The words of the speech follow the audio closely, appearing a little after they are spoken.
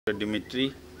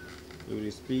Dmitry, we will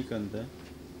speak on the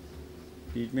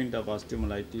treatment of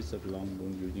osteomyelitis of long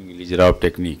bone using Ilizarov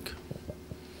technique.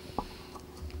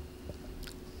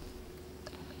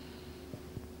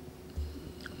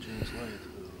 Change slide.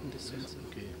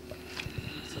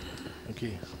 Okay.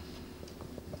 Okay.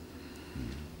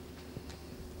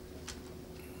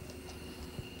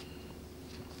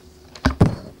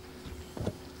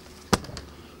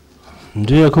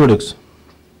 Dear colleagues,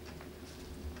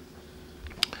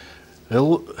 a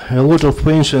lot of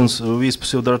patients with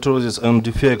pseudoarthrosis and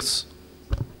defects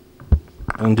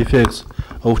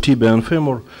of tibia and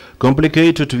femur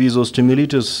complicated with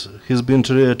osteomyelitis has been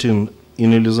treated in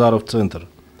Ilizarov Center.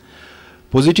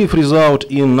 Positive result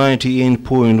in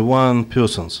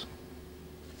 98.1%.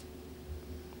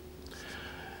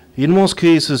 In most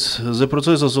cases, the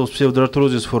processes of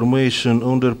pseudoarthrosis formation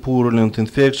under purulent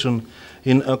infection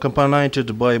is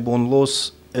accompanied by bone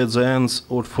loss at the ends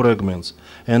or fragments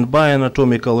and by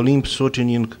anatomical limb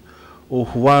shortening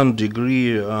of 1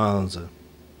 degree or another.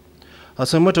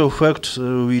 As a matter of fact,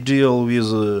 we deal with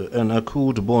an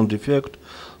acute bone defect,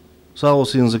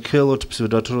 thus in the called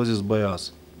pseudoarthrosis by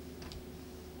us.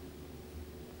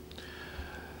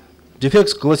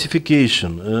 Defects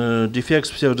classification,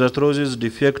 defects pseudoarthrosis,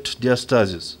 defect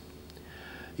diastasis.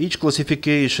 Each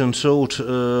classification should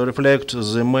reflect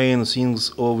the main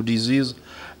things of disease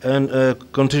and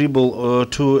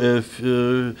contribute to a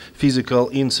physical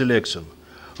in selection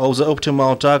of the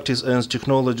optimal tactics and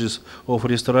technologies of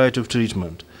restorative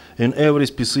treatment in every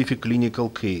specific clinical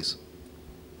case.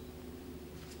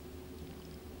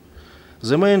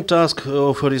 The main task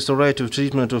of restorative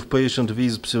treatment of patients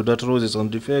with pseudoarthrosis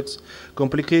and defects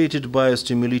complicated by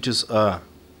osteomyelitis are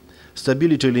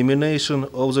stability elimination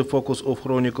of the focus of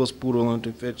chronic purulent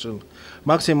infection,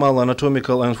 maximal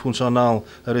anatomical and functional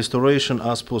restoration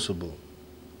as possible.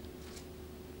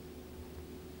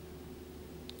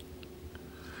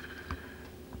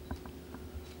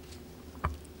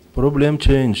 Problem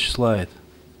change slide.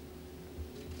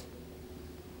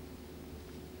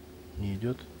 Не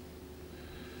идет.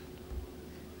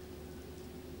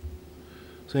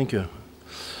 Thank you.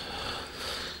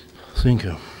 Thank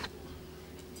you.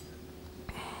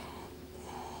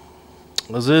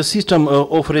 The system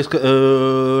of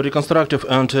reconstructive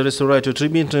and restorative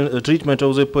treatment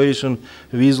of the patient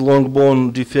with long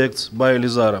bone defects by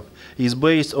Ilizarov is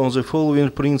based on the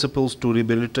following principles to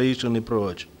rehabilitation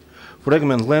approach: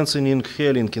 fragment lengthening,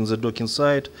 healing in the docking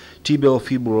site, tibial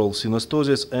fibular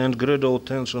synostosis, and gradual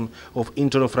tension of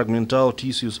interfragmental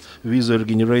tissues with the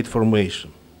regenerate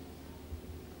formation.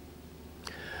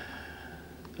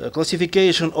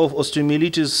 Classification of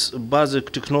osteomyelitis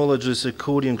basic technologies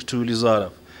according to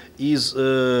Ilizarov is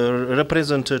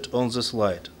represented on the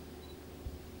slide.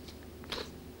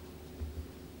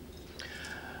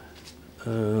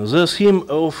 The scheme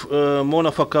of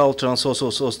monofocal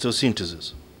transosseous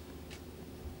osteosynthesis.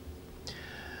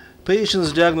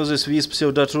 Patient's diagnosis with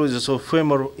pseudoarthrosis of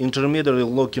femur, intermediary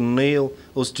locking nail,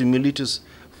 osteomyelitis,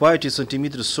 50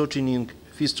 cm shortening,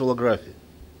 fistulography.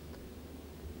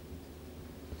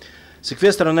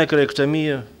 Sequestral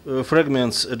necrectomy,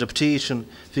 fragments adaptation,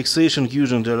 fixation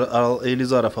using the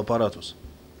Ilizarov apparatus.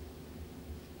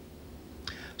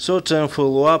 Short-term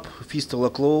follow-up,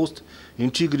 fistula closed,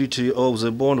 integrity of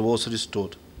the bone was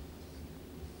restored.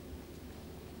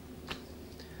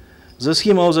 The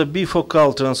scheme of the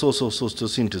bifocal transosseous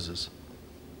osteosynthesis.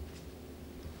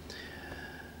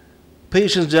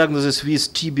 Patient's diagnosis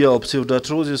with tibial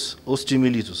pseudoarthrosis,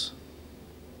 osteomyelitis.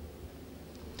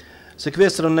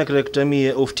 Sequestral necrectomy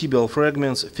of tibial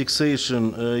fragments,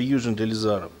 fixation using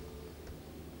Ilizarov.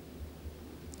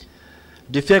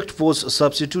 Defect was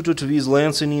substituted with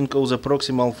lengthening of the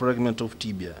proximal fragment of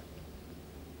tibia.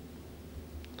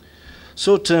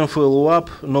 Short-term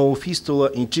follow-up, no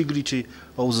fistula, integrity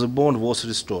of the bone was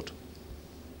restored.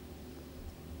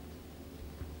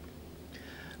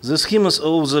 The schemas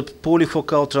of the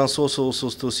polyfocal transosseous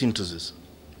osteosynthesis.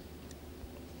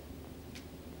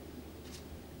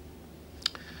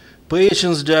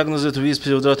 Patients diagnosed with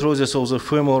pseudoarthrosis of the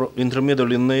femur,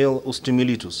 intermediary nail,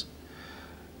 osteomyelitis.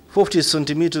 40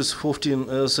 centimeters,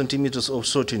 15 centimeters of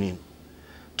shortening.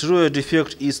 True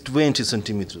defect is 20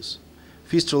 centimeters.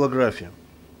 Fistulography.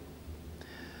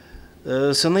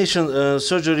 Sanation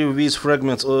surgery with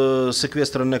fragments,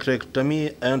 sequestral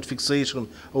necrectomy, and fixation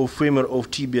of femur of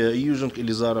tibia using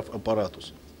Ilizarov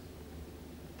apparatus.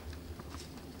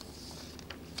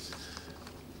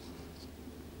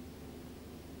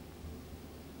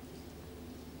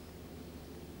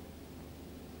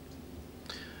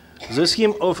 The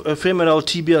scheme of femoral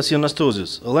tibia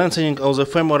synostosis, lengthening of the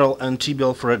femoral and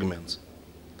tibial fragments.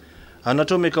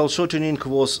 Anatomical shortening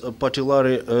was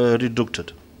patellary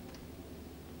reducted.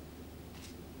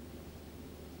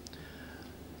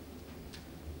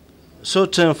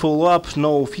 Short-term follow-up,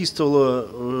 no fistula,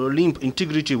 limb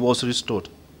integrity was restored.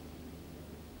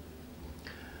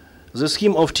 The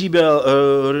scheme of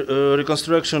tibial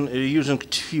reconstruction using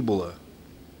fibula.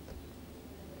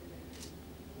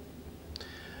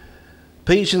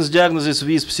 Patient's diagnosis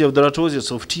with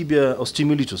pseudarthrosis of tibia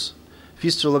osteomyelitis,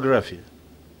 fistulography.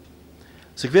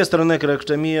 Sequester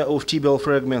necrectomy of tibial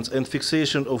fragments and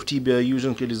fixation of tibia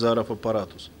using Ilizarov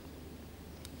apparatus.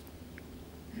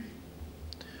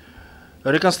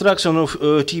 Reconstruction of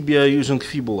tibia using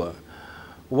fibula.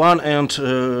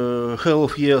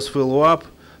 1.5 years follow-up,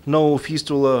 no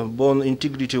fistula, bone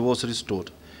integrity was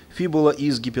restored. Fibula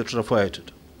is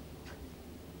hypertrophied.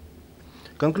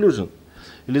 Conclusion.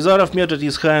 Ilizarov method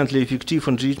is highly effective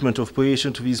in treatment of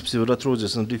patients with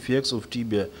pseudarthrosis and defects of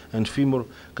tibia and femur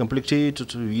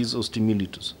complicated with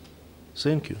osteomyelitis.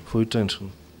 Thank you for your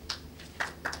attention.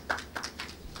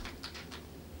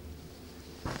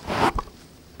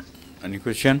 Any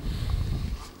question?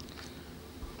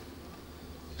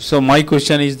 So my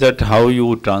question is that how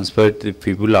you transfer the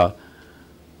fibula?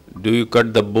 Do you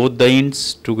cut both the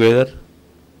ends together,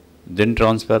 then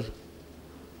transfer?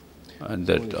 And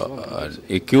that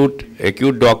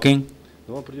acute docking?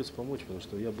 Yeah,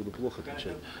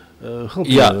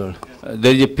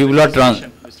 there is a fibula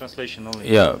translation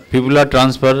only. Yeah, fibula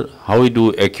transfer. How we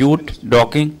do acute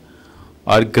docking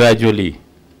or gradually?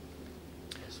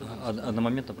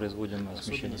 Одномоментно производим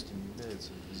смещение.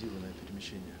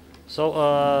 So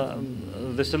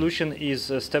the solution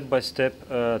is step-by-step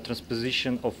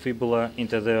transposition of fibula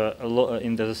into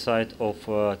the site of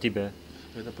tibia.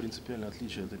 Это принципиальное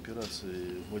отличие от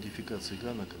операции модификации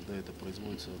гана, когда это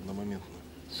производится одномоментно.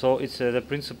 So it's the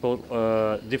principal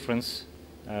difference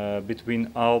between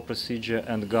our procedure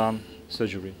and GAN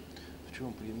surgery. В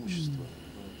чем преимущество?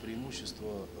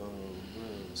 Преимущество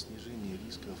в снижении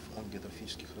рисков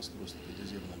ангиотрофических расстройств при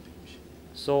дозированном перемещении.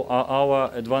 So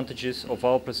our advantages of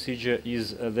our procedure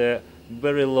is the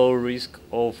very low risk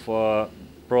of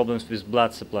problems with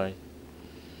blood supply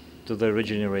to the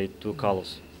regenerate to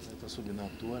callus. Это особенно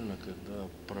актуально, когда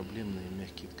проблемные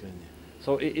мягкие ткани.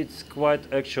 So it's quite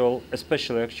actual,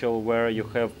 especially actual where you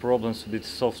have problems with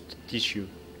soft tissue.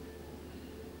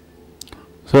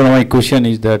 So my question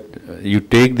is that you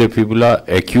take the fibula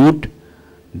acute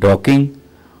docking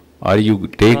or you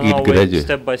take it gradually?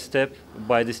 Step by step,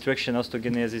 by distraction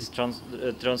osteogenesis,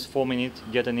 transforming it,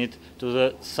 getting it to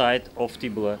the site of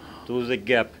tibula, to the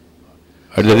gap.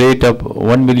 At the rate of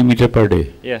 1 millimeter per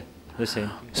day? Yeah, the same.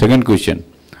 Second question.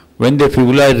 When the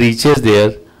fibula reaches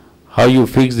there, how you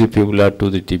fix the fibula to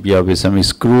the tibia with some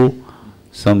screw,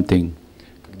 something?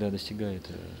 Когда достигает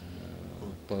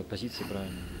позиции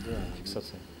правильной,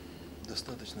 фиксация.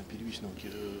 Достаточно первичного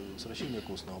сращения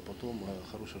костного, потом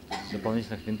хорошая ортодезия.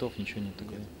 Дополнительных винтов ничего нет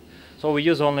такого. So we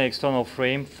use only external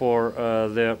frame for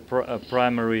the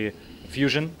primary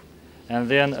fusion, and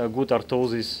then good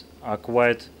orthoses are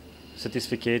quite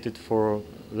satisfied for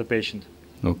the patient.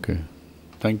 Okay.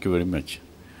 Thank you very much.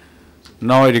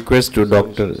 Now I request to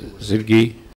Dr. Sergey